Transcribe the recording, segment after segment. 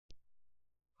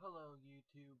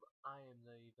YouTube? I am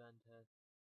the event test,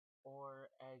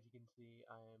 or as you can see,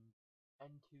 I am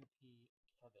N2P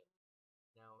Kevin.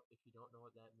 Now, if you don't know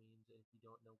what that means, and if you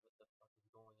don't know what the fuck is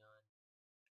going on,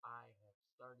 I have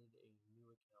started a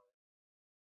new account,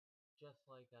 just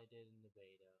like I did in the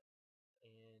beta,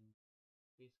 and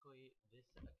basically, this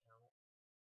account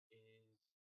is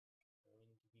going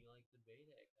to be like the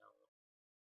beta account.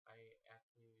 I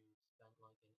actually spent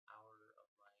like an hour of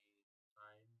my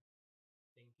time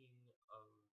thinking of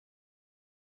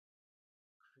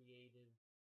creative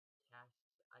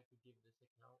tasks I could give this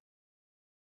account,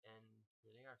 and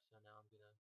here they are. So now I'm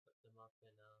gonna put them up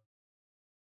in a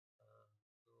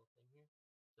little thing here.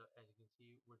 So as you can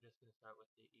see, we're just gonna start with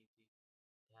the easy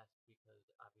task because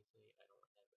obviously I don't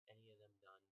have any of them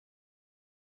done.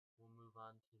 We'll move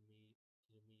on to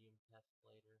the medium test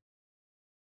later.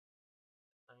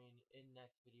 I mean, in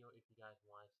next video, if you guys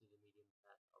want to see the medium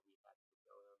test, I'll be happy to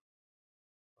show them.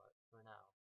 But for now,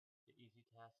 the easy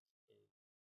tasks is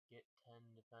get 10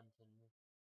 defense and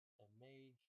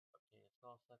mage, obtain a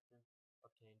skull scepter,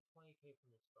 obtain 20k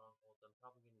from the strongholds. I'm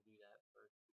probably going to do that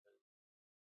first because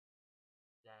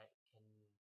that can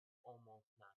almost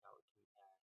knock out 2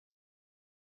 tasks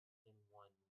in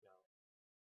one go.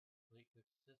 Complete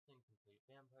consistent, complete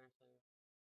vampire slayer,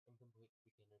 and complete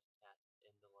beginner's task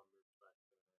in the lumber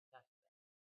joiner task set.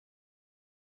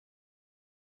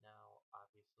 Now,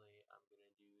 obviously, I'm going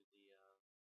to do the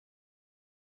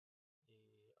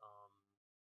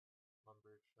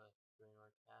lumber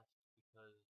joiner task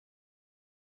because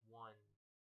one,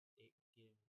 it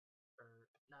gives, or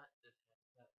not this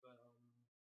habitat, but I think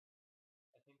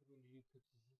I'm going to do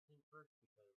consistent first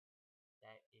because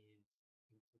that is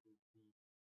considered the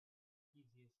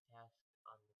easiest task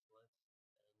on this list,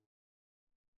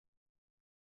 and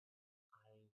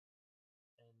I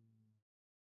and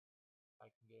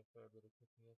I can get a fair bit of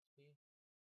cooking XP.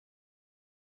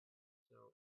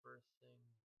 So first thing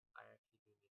I actually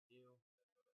do need to do, I don't know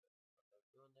what I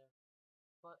was doing there,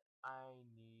 but I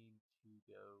need to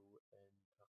go and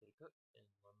talk to the cook in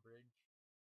Lumbridge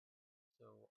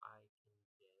so I can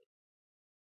get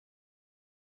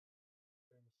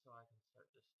so I can start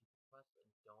this stupid quest. And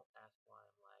don't ask why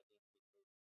I'm lagging because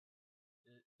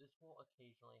this will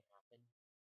occasionally happen.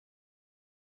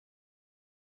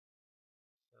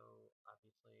 So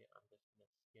obviously I'm just gonna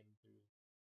skim through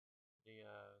the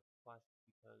quest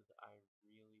because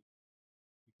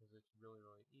it's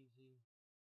really easy.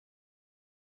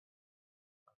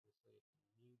 Obviously it's a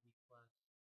newbie quest,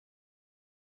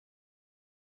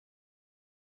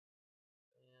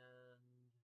 and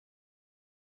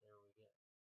there we go.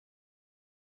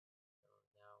 So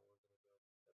now we're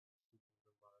gonna go to the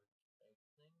super large egg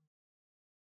thing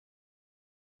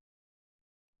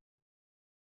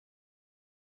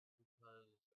because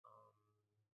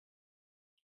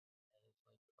and it's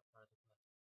like a part of the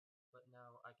quest. But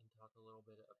now I can talk a little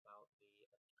bit about the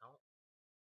account.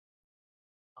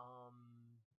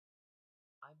 Um,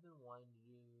 I've been wanting to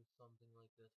do something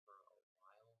like this for a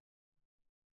while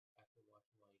after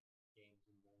watching like James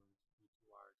and Bourne's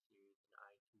P2R series and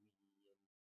I2E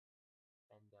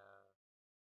and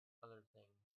other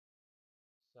things.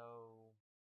 So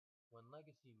when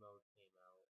Legacy mode came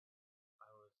out,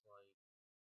 I was like,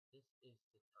 this is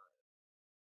the time.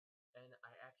 And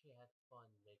I actually had fun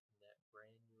making that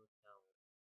brand new account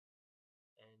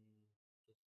and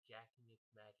just jacking its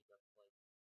magic up to like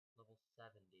level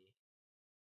 70.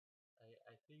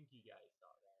 I think you guys saw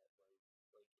that, like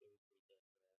it was ridiculous.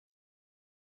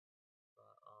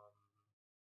 But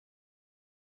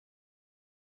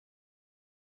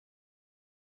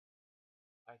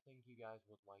I think you guys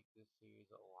would like this series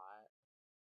a lot,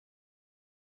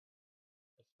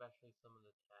 especially some of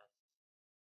the tasks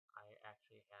I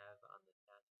actually have on the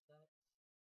task sets,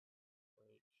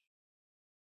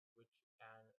 which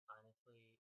and honestly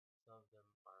some of them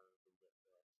are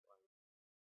ridiculous.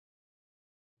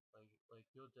 Like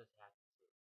you'll just have to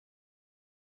see.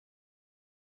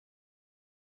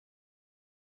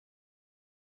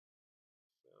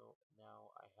 So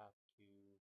now I have to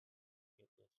get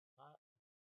this pot,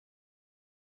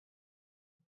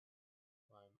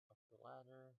 climb up the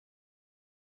ladder.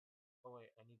 Oh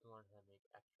wait, I need to learn how to make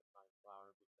extra fine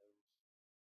flour because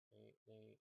they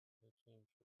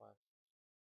changed the quest.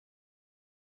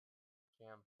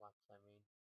 Jam flex, I mean.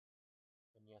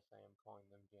 And yes, I am calling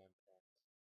them jam packs.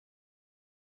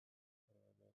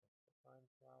 Make extra fine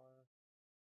flour.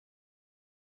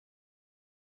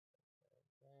 And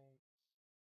thanks.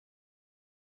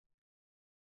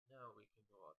 Now we can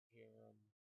go up here and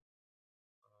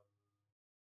um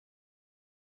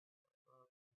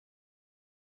up.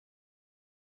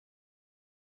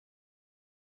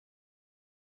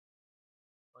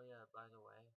 by the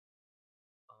way,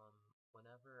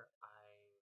 whenever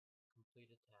I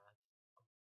complete a task,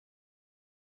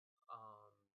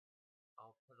 um,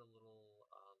 I'll put a little,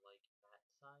 like,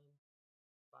 @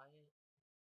 by it,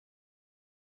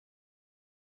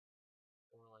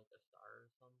 or like a star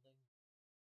or something.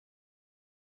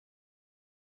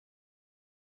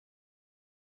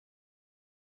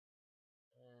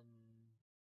 And,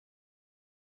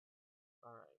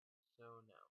 alright, so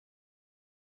now,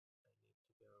 I need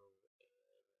to go and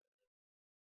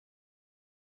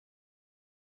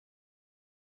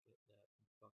get that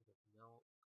bucket of milk.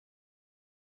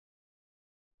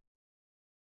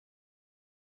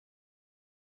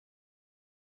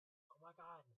 Oh my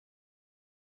god!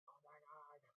 Oh my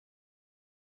god!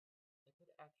 That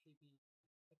could actually be,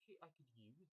 actually I could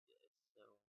use this,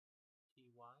 so,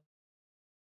 TY,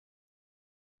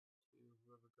 to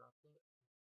whoever dropped it.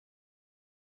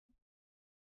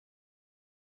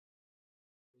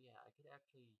 But yeah, I could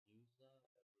actually use that.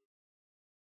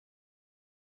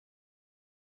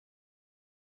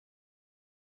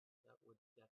 That would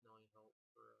definitely help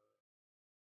for,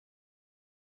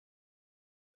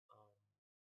 um,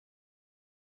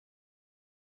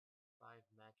 5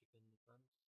 magic in defense.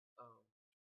 Oh,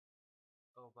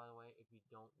 oh, by the way, if you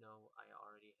don't know, I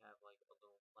already have, like, a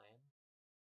little plan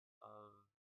of,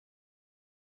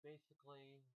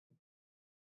 basically,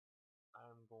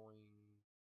 I'm going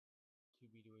to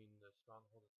be doing the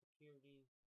Stronghold of Security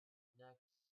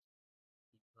next,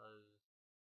 because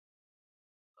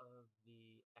of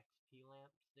the XP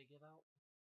lamps they give out,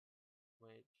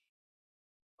 which,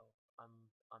 oh,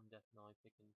 I'm definitely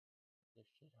picking this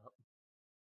shit up.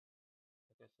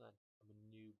 Like I said, I'm a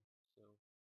noob, so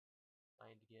I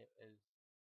need to get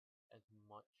as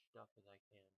much stuff as I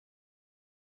can,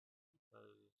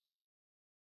 because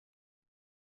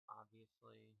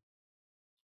obviously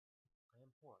I am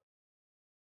poor,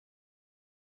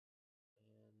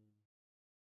 and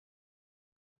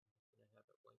I'm gonna have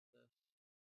it like this.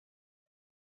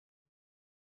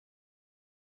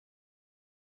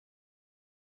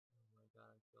 Oh my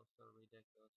god, I feel so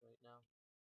ridiculous right now.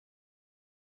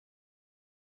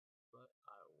 But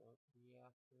I won't be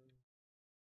after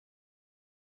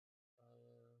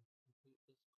I complete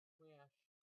this quest.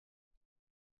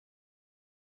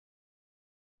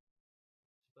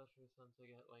 Especially since I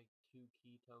get like 2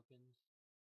 key tokens.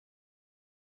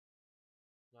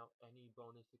 Now, any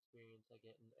bonus experience I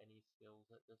get in any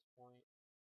skills at this point,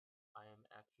 I am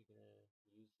actually gonna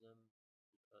use them,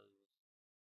 because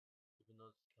even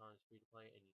though this account is free to play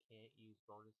and you can't use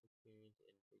bonus experience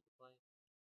in free to play,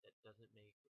 that doesn't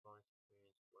make bonus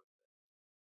experience worth it.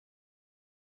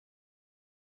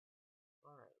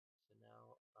 Alright, so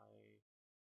now I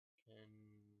can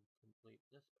complete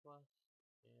this quest,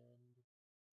 and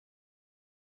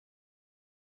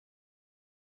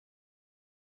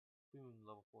boom,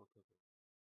 level 4 cooker,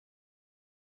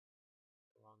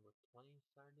 along with 20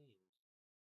 sardines.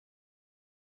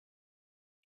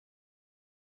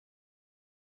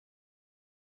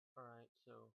 Alright,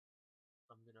 so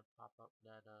I'm gonna pop up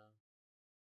that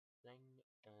thing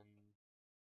and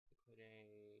put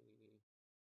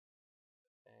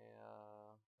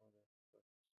what is this?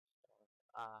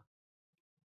 Star.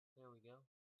 There we go,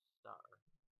 star.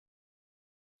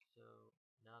 So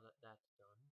now that that's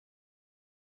done,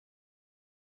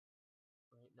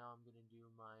 right now I'm gonna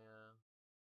do my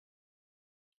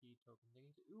key token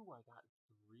things. Ooh, I got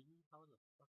 3. How the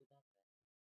fuck did that happen?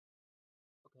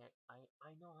 Okay,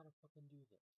 I know how to fucking do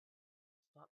this.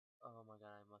 Stop. Oh my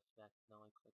god, I must have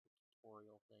accidentally clicked the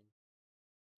tutorial thing.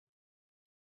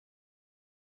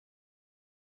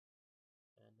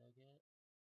 And I get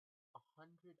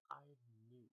 100 iron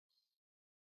newts.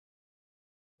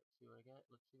 Let's see what I get.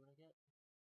 Let's see what I get.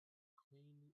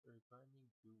 Clean or grinding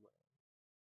goo.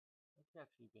 That could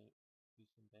actually be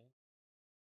some bank.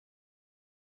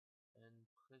 And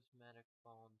prismatic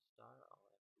fallen star. I'll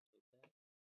actually take that.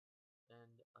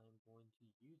 And I'm going to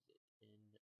use it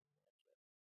in magic.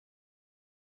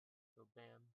 So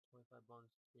bam, 25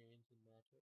 bonus experience in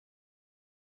magic.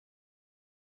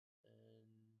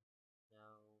 And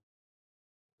now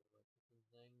my cooking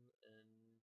thing,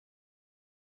 and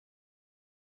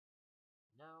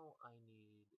now I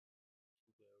need to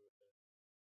go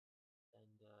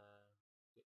and get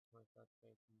 25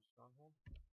 pay from the stronghold.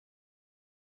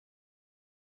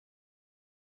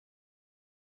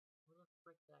 Where the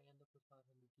frick did I end up with 500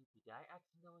 GP? Did I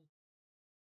accidentally?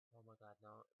 Oh my god,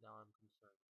 now I'm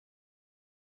concerned.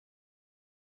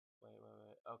 Wait.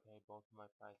 Okay, both of my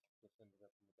prizes just ended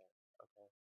up in the bank. Okay,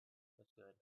 that's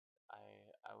good.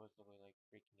 I was literally like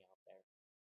freaking out there.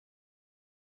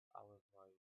 I was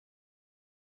like,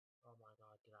 oh my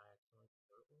god, did I accidentally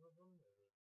kill one of them?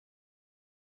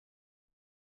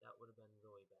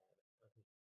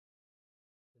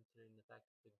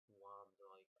 expected Guam to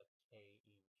like a K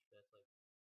each. That's like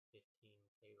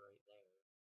 15K right there.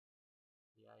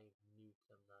 Yeah, I have nukes,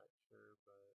 I'm not sure,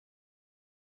 but I'll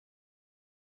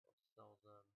sell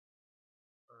them.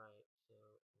 Alright, so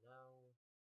now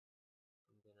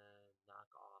I'm gonna knock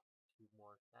off 2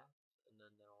 more attacks, and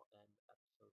then that'll end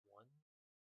episode 1.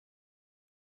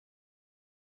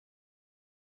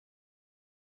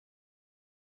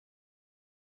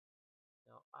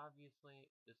 Now, obviously,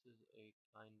 this is a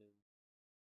kind of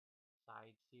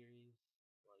side series,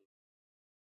 like,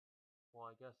 well,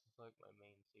 I guess it's like my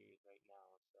main series right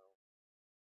now,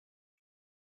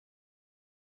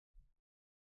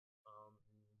 um,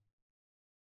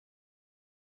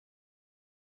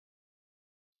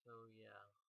 so yeah.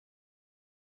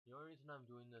 The only reason I'm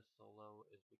doing this solo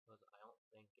is because I don't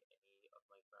think any of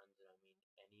my friends, and I mean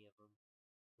any of them,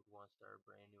 would want to start a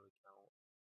brand new account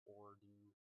or do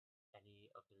any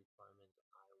of the requirements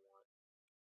I want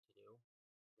to do.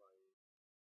 Like,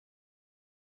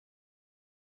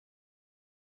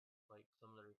 like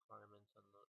some of the requirements on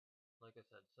the, like I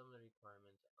said, some of the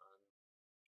requirements on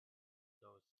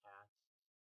those tasks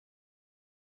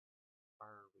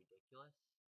are ridiculous,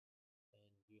 and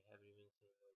you haven't even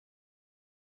seen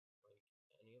like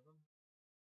any of them.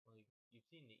 Like you've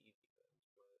seen the easy ones,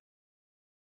 but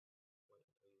wait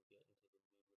until you get into the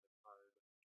meat of the card.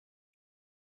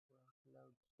 Rock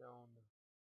Lodestone.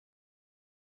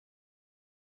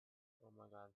 Oh my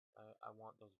god, I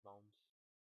want those bones.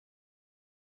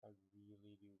 I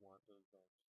really do want those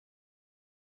bones.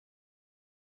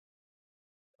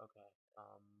 Okay,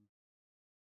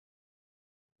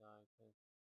 no,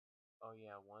 oh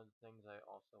yeah, one of the things I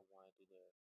also wanted to do,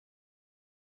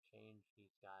 change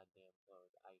these goddamn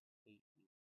clothes. I hate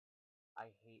these. I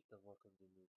hate the look of the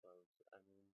new clothes. I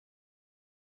mean,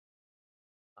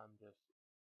 I'm just,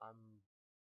 I'm,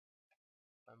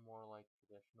 I'm more like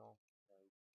traditional,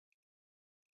 like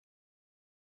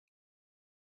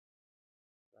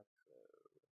retro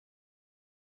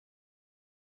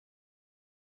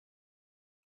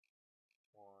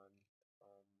one.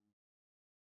 Um,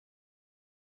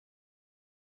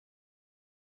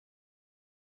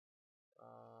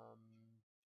 um,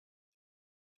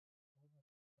 what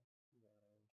the fuck do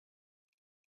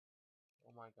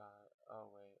oh my god. Oh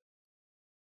wait.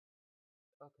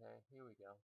 Okay, here we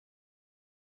go.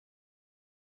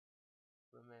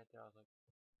 For a minute there, I was like,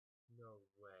 no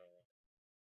way.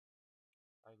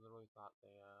 I literally thought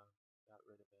they got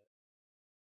rid of it.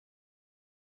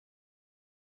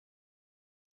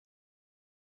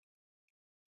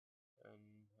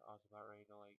 And I was about ready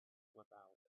to like flip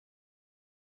out.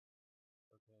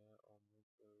 Okay, let's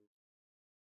go.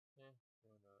 Eh,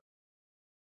 why not?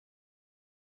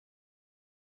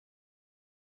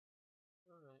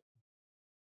 Alright.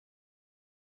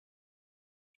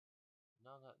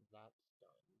 Now that that's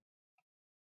done,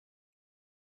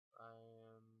 I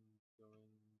am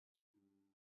going to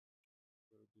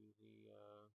go do the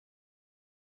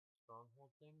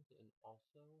stronghold things, and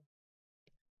also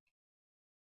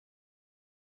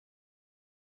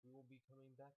we will be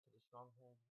coming back to the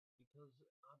stronghold because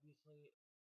obviously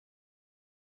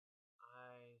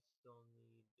I still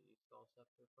need the skull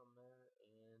scepter from there,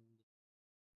 and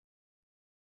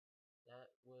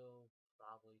that will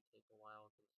probably take a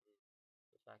while considering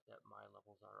the fact that my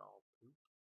levels are all poop,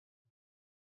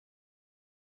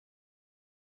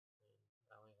 and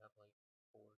I only have like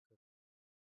 4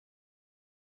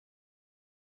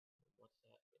 what's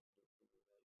that gonna do for you?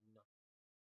 Like, nothing.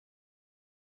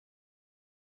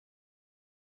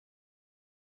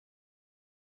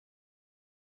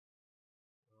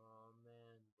 Oh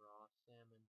man, raw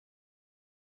salmon.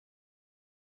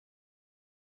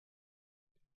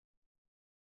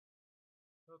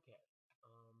 Okay,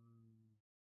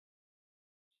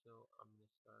 so I'm gonna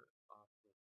start off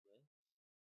with this.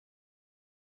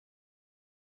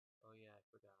 Oh yeah, I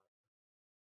forgot.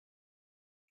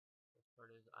 The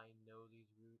part is I know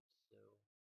these routes, so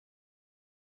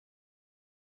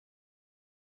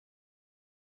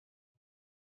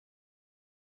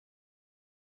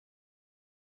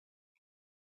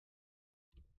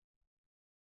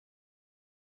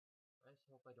I just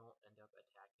hope I don't end up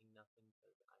attacking nothing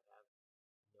because I have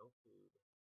no food.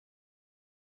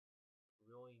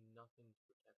 Really nothing to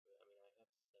protect me. I mean, I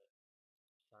have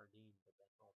sardine, but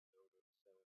that's all noted,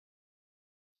 so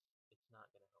it's not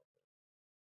gonna help me.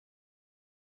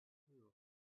 Ooh,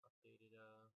 updated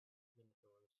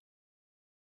minotaurs.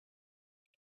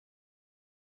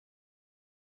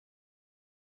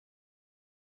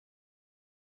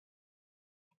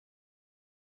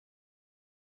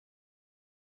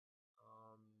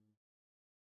 Um,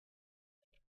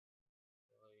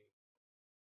 like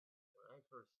when I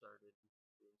first started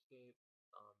RuneScape,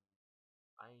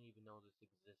 I didn't even know this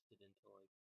existed until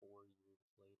like 4 years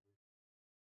later.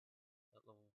 At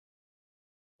level,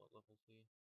 what level C?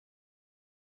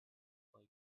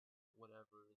 Like,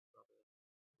 whatever is probably,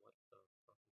 what the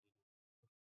fuck is he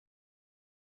doing?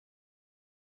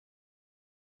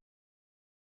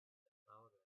 How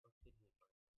the fuck did he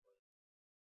find this place?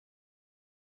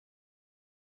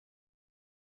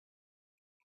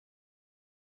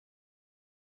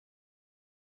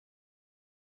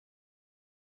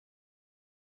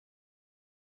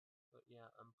 But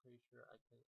yeah, I'm pretty sure I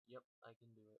can, yep, I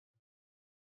can do it.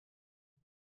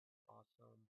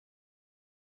 Awesome.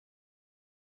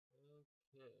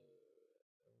 Okay,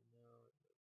 and now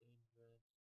dangerous.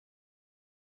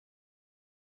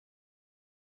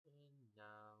 And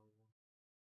now,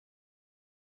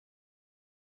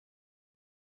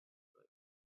 but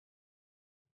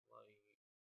like,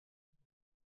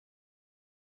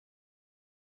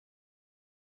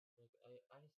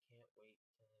 I just can't wait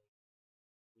to like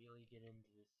really get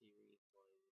into the series.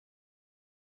 Like,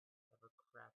 have a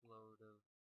crap load of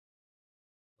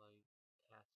like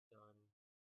tasks done.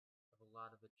 Have a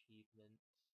lot of achievements.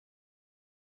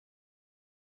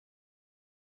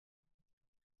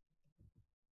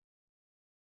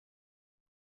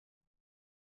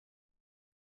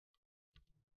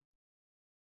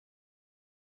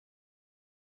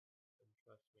 And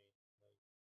trust me,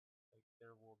 like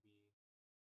there will be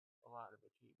a lot of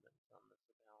achievements on this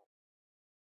account.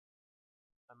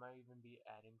 I might even be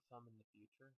adding some in the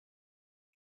future.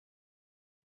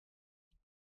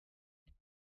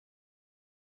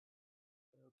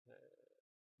 Okay,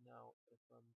 now if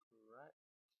I'm correct,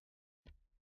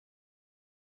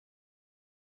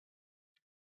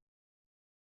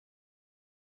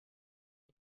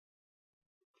 it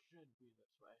should be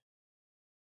this way.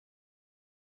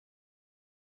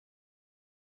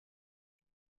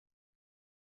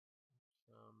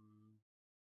 Um,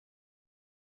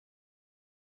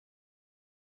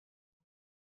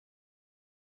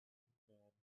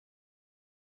 God.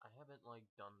 I haven't like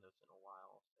done this in a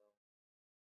while, so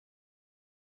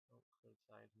don't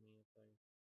criticize me if I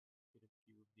get a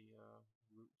few of the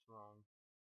routes wrong.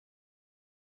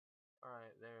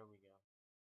 Alright, there we go.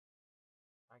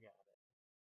 I got it.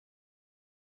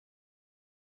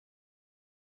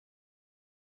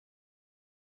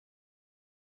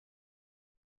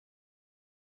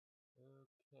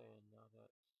 Okay, now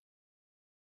that's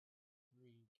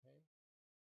 3K.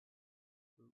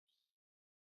 Oops.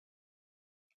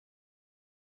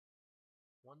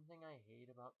 One thing I hate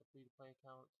about the free-to-play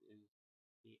accounts is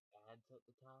the ads at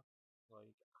the top.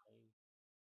 Like, I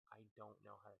don't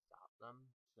know how to stop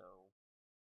them, so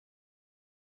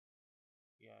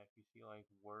yeah, if you see like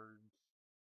words,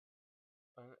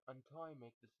 until I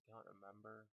make this account a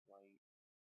member, like,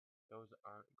 those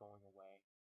aren't going away,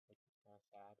 which is kind of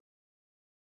sad.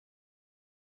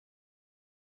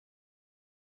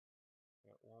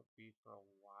 It won't be for a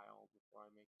while before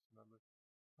I make this a member.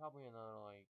 Probably another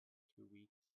like 2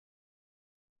 weeks.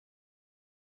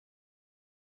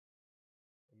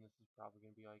 And this is probably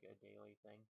gonna be like a daily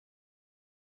thing.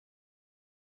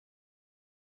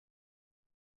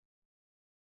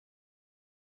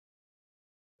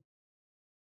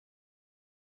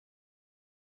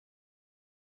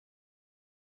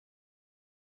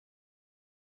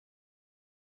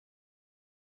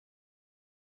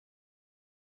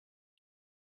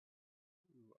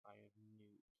 Ooh, I have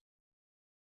Noob.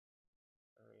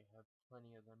 I already have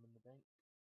plenty of them in the bank.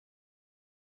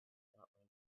 Got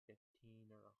like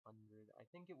 15 or 100. I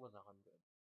think it was 100.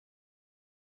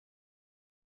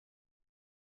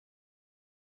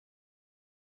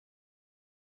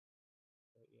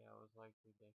 But yeah, it was like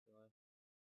ridiculous.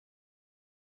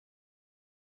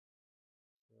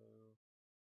 So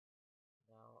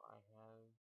now I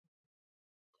have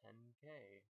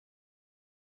 10K.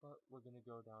 But we're gonna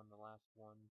go down the last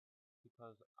one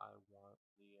because I want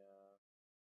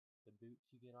the boots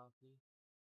you get off this.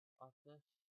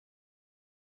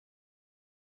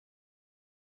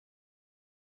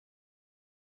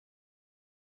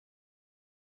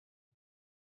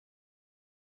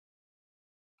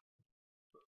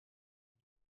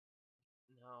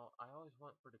 Now I always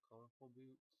went for the colorful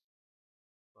boots,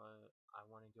 but I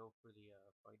want to go for the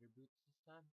fighter boots this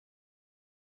time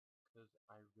because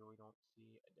I really don't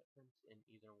see a difference in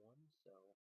either one. So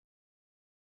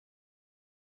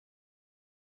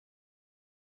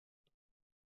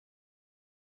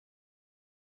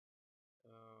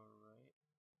alright.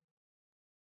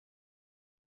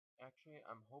 Actually,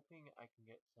 I'm hoping I can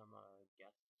get some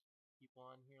guest people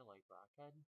on here like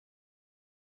Rockhead.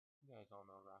 You guys all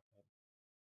know Rockhead.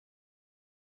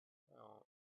 Well,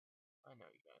 I know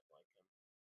you guys like him.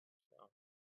 So,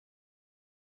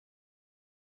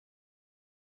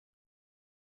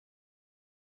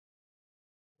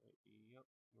 yep,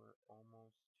 we're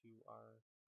almost to our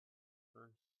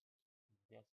first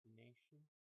destination.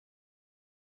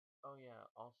 Oh yeah,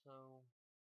 also,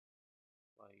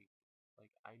 like,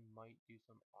 I might do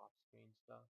some off-screen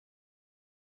stuff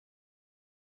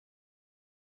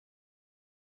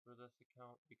for this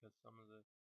account because some of the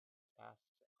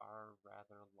tasks are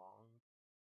rather long.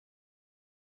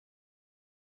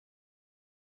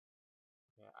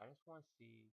 Okay, I just want to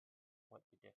see what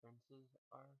the differences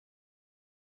are.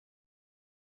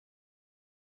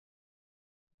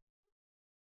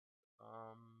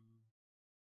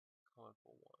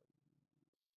 Colorful ones.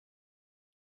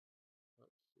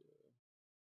 Let's see.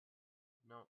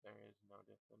 No, there is no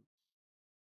difference.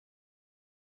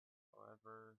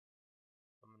 However,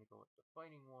 I'm gonna go with the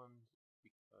fighting ones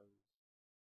because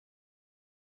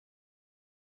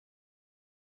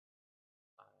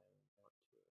I want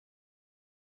to.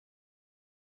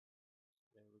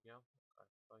 There we go. Our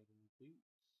fighting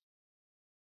boots.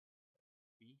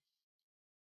 Beast.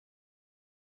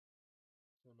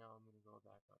 So now I'm gonna go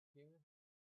back up here.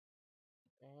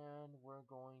 And we're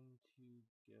going to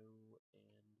go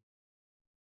and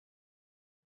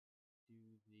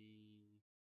do the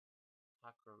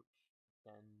cockroach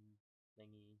den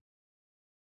thingy.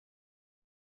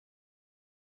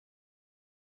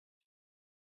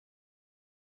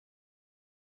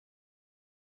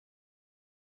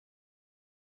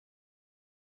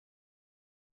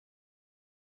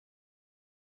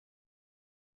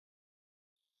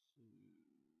 So,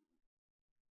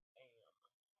 bam.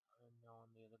 I'm now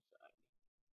on the other side.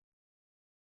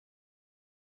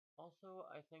 Also,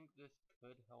 I think this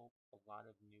could help a lot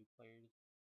of new players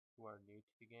who are new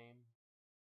to the game.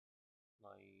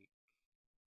 Like,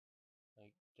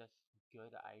 just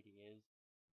good ideas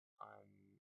on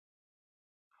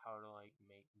how to like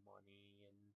make money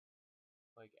and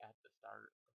like at the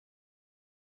start.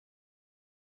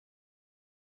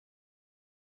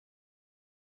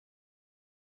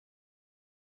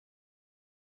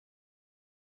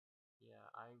 Yeah,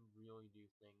 I really do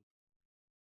think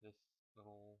this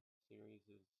little series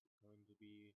is going to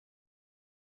be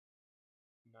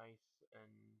nice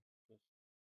and just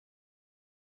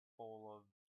full of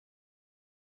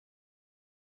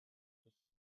just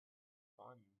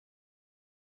fun.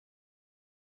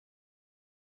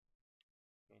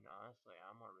 I mean, honestly,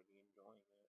 I'm already enjoying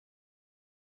it.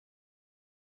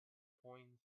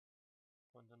 Coins,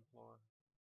 coins on floor.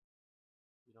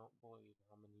 You don't believe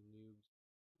how many noobs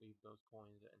leave those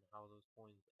coins and how those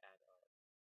coins add up.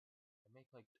 I make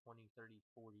like 20, 30,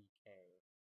 40K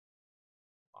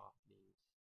off these.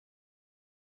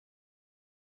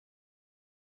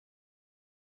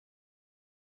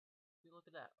 See, look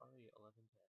at that, already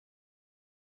 11K.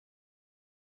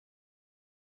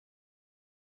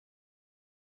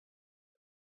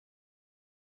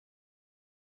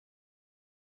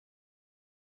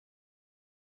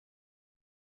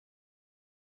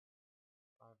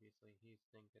 Obviously, he's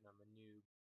thinking I'm a noob,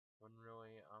 when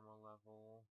really I'm a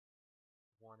level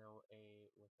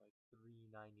 108 with like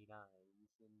 399s,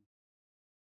 and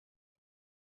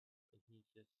he's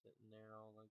just sitting there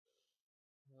all like,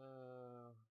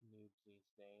 noobs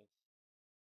these days.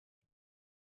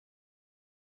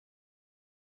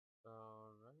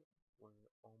 Alright, we're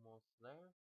almost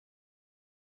there.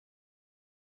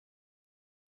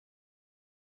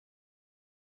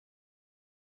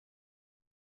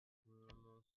 We're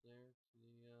almost there to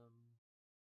the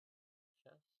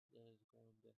chest that is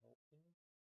going to help me.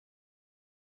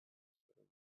 So,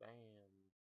 bam!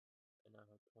 And I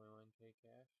have 21K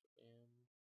cash and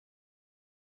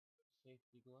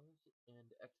safety gloves and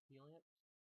XP lamps.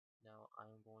 Now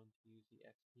I'm going to use the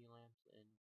XP lamps and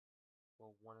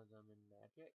well, one of them in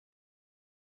magic.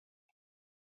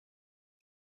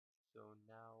 So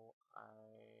now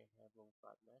I have level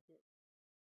 5 magic,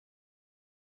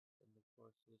 and of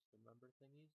course there's the member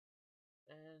thingies.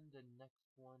 And the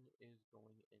next one is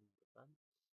going in defense.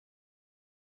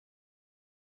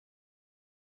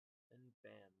 And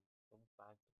bam, level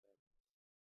 5 defense.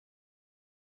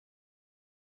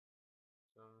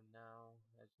 So now,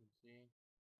 as you can see,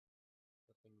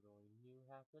 nothing really new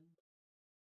happened.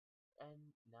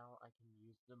 And now I can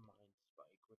use the Mind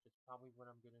Spike, which is probably what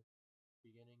I'm gonna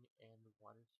be getting, and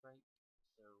Water Strike.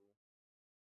 So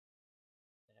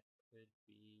that could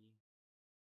be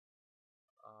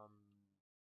um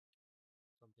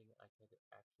something I could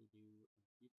actually do in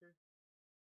the future.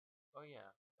 Oh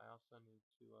yeah, I also need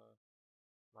to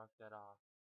mark that off.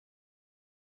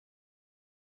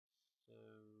 So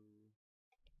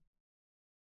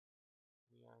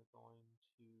we are going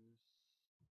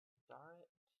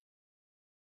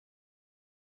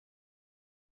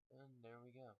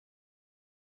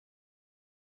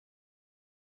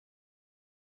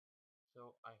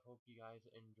So I hope you guys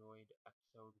enjoyed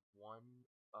episode 1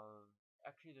 of.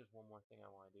 Actually, there's one more thing I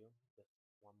want to do. Just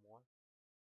one more.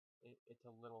 It's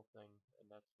a little thing, and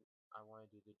that's I want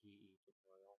to do the GE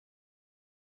tutorial.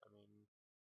 I mean,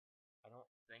 I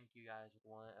don't think you guys would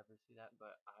want to ever see that,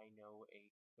 but I know a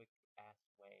quick ass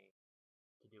way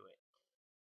to do it.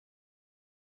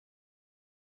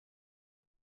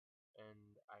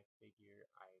 And I figure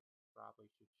I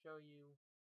probably should show you,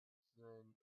 so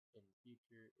then in the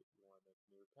future, if you want to make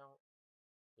a new account,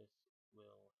 this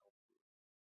will help you.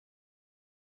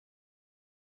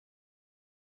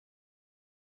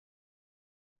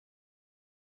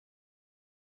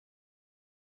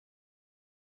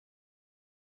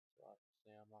 So I have to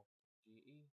say I'm off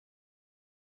GE.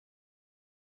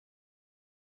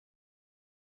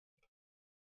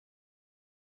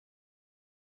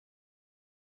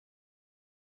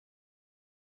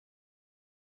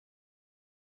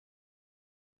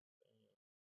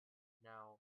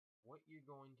 Now, what you're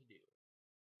going to do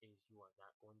is you are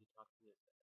not going to talk to this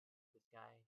guy. This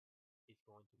guy is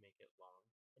going to make it long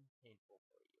and painful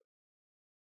for you.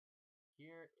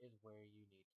 Here is where you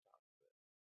need to talk to it.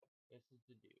 This is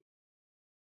the dude.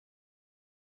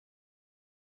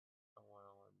 I want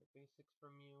to learn the basics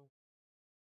from you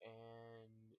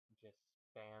and just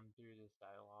spam through this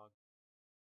dialogue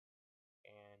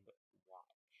and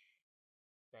watch.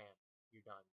 Bam, you're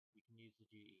done. You can use the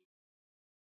GE.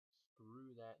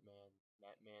 Screw that man.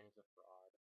 That man is a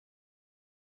fraud.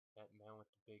 That man with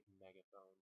the big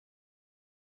megaphone.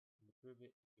 And to prove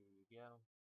it, here you go.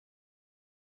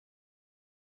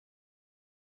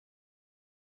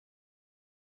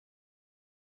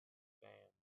 Bam.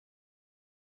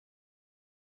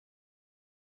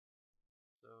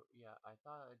 So yeah, I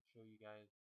thought I'd show you guys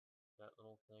that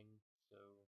little thing so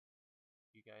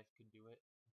you guys could do it.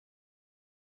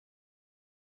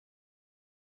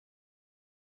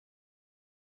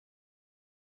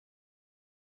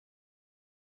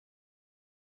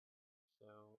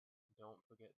 So don't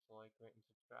forget to like, rate, and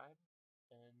subscribe.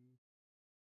 And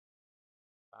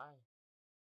bye.